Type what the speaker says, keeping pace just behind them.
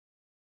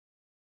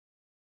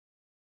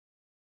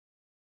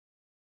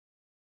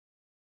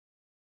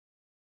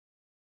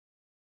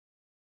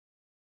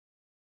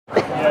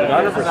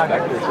Not a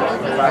perspective, so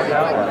back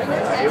out.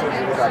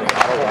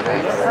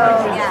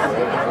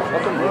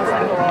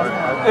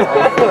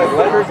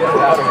 Let her get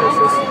out of her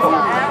system.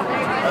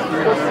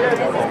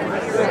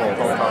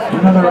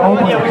 Another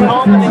over 1,500.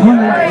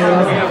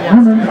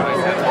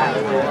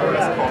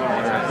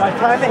 By the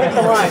time they hit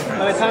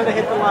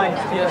the line,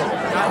 yes.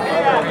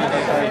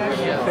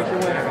 Pick your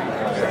winner.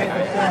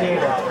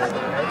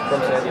 From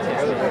San Diego.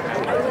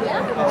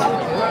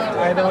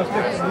 Alright, then let's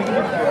pick. We can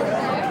do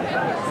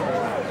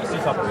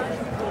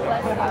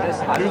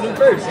Who's in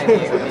first? Go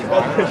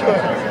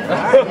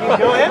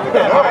ahead with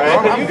that.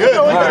 I'm good.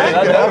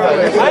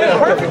 I am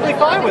perfectly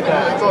fine with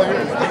that. It's all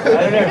yours.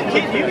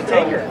 You can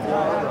take her.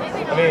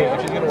 I mean,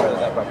 she's gonna wear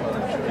that probably.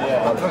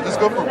 Yeah. Let's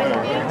go for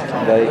winner.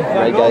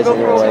 Right guys in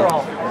your way.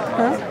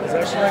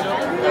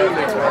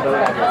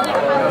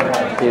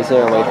 He was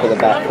there and wait for the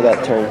back for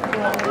that turn.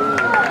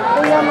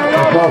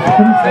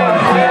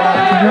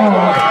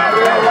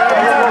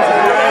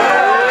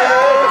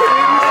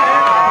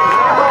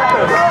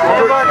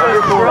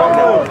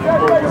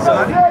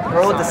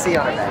 Roll with the C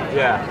on it.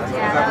 Yeah.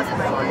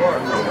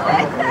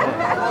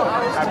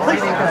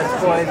 Please, guys,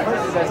 boys.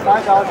 That's $5.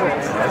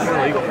 That's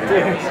illegal.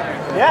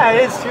 Yeah, it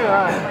is too,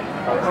 huh?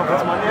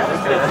 What's money?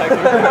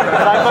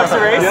 $5 a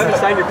race? You have to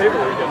sign your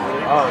paperwork.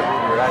 Oh,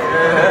 you're right.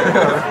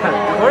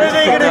 What are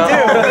they going to do?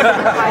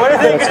 What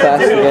are they going to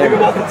do? Think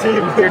about the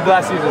team. Your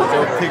last season was so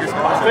big. If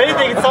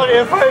anything, it's only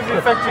it'll probably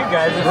affect you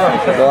guys.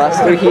 The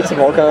last 3 heats have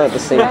all gone at the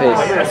same pace.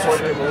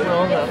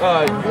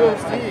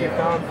 UFC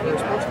found for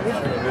sports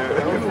commissioner.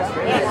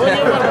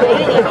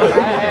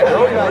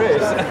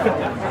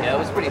 Yeah, it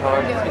was pretty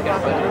hard.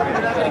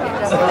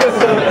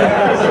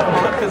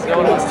 Because no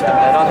one wants to spend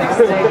that on these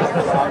things.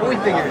 We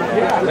figured.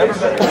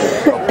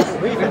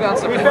 We found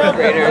some fourth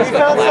graders. We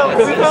found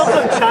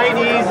some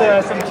Chinese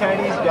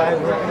guys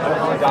working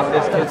on Got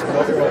this kids from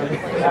everybody.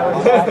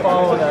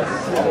 following us.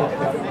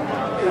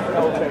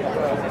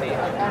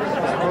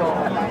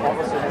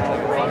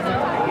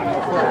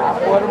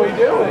 What are we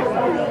doing?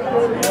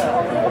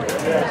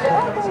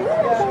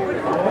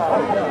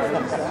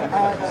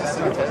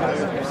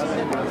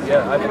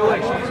 Yeah, I feel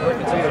like she's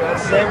working too.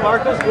 San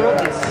Marcos girl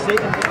is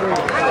sitting free.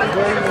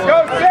 Let's go,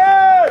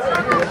 kids!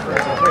 Let's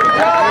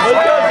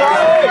go, Zoe!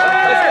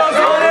 Let's go,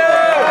 Zoe!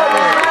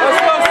 Let's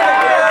go,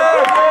 Sydney!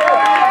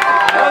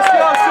 Let's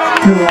go,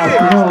 Sydney!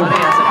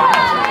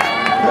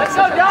 Let's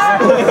go, Don!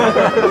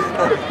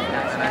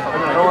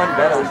 No one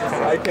better.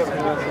 I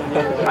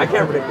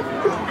can't predict the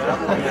future.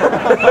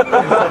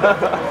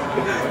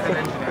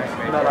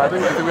 No, I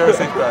think we have a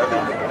safe bet.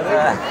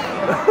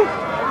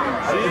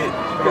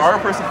 Our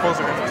person pulls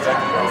her in for second.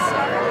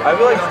 I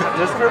feel like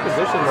just her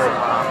position, like,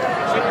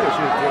 she knew what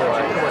she was doing.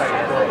 She knew what she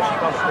was doing. She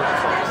found the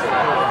perfect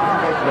spot.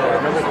 No,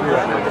 number 3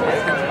 right now.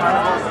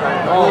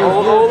 Oh,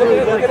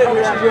 look at it.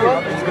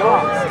 She's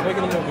going. She's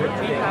making a move.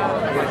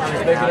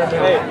 She's making a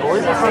move. Hey,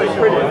 orange is pretty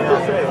pretty.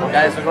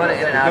 Guys, we're going to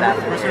in and out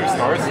after. First who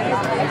starts?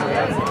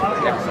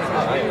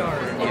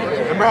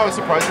 Remember how I was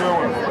surprised you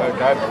were when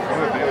Dad did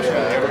a video shoot?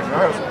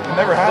 It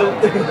never happened.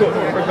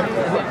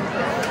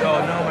 Oh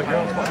no, my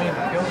girl's fucking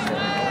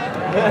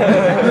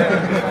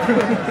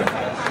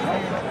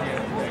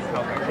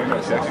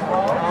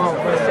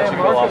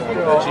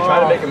She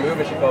tried to make a move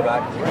and she fell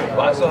back.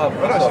 But I still have.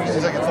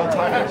 She's like, it's on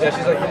time. Yeah,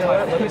 she's like, you know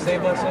what? Let me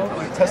save myself.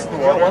 Test the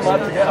We got water. 1 lap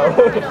to go.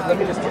 Let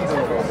me just tease him.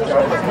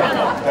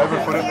 Never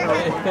put it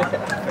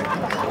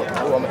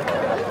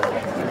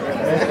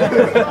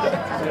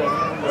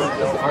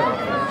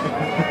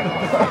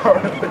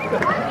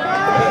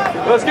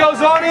Let's go,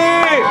 Zoni!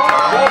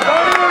 Go,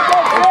 Zoni! Go,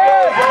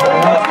 Fred! Let's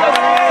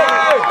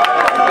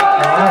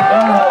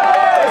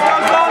go,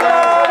 Zoni!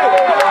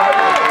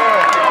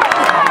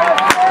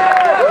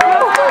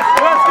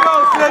 Let's go,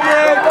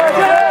 Sydney!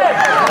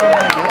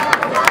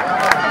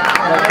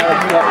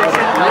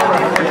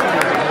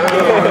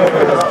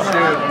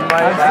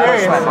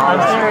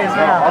 I'm serious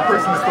now. Our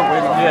person's still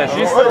waiting. Yeah,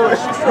 she's still. We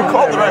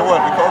called the right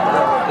one. We called the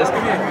right one. This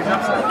could be a huge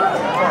upset.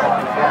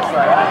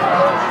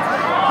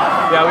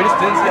 Yeah, we just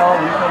didn't see all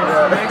the newcomers in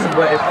the mix,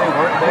 but if they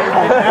weren't there,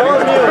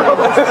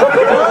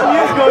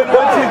 LMU's going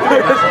 1, 2,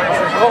 3.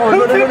 Oh,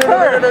 no.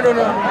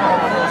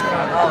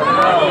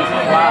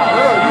 Wow.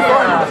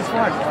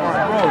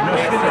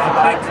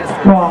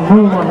 Wrong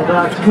move on the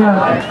back again.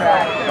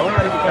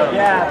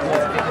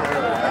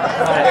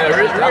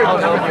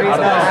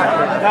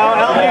 No,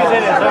 LMU's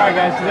in it. Sorry,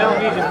 guys.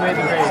 LMU just made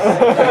the race.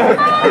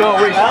 No,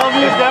 wait.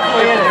 LMU's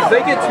definitely in it. If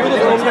they get 2 to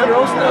the home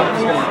roast, I'm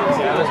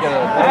just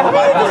gonna.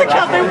 It doesn't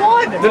count. They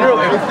won. They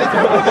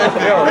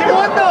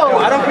won, though.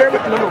 I don't care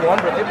about the number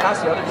 1, but they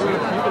passed the other 2.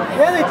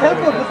 Yeah, they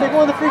template, but they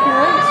won the freaking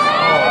race.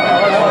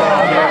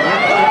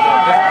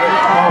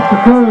 Off the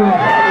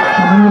curve.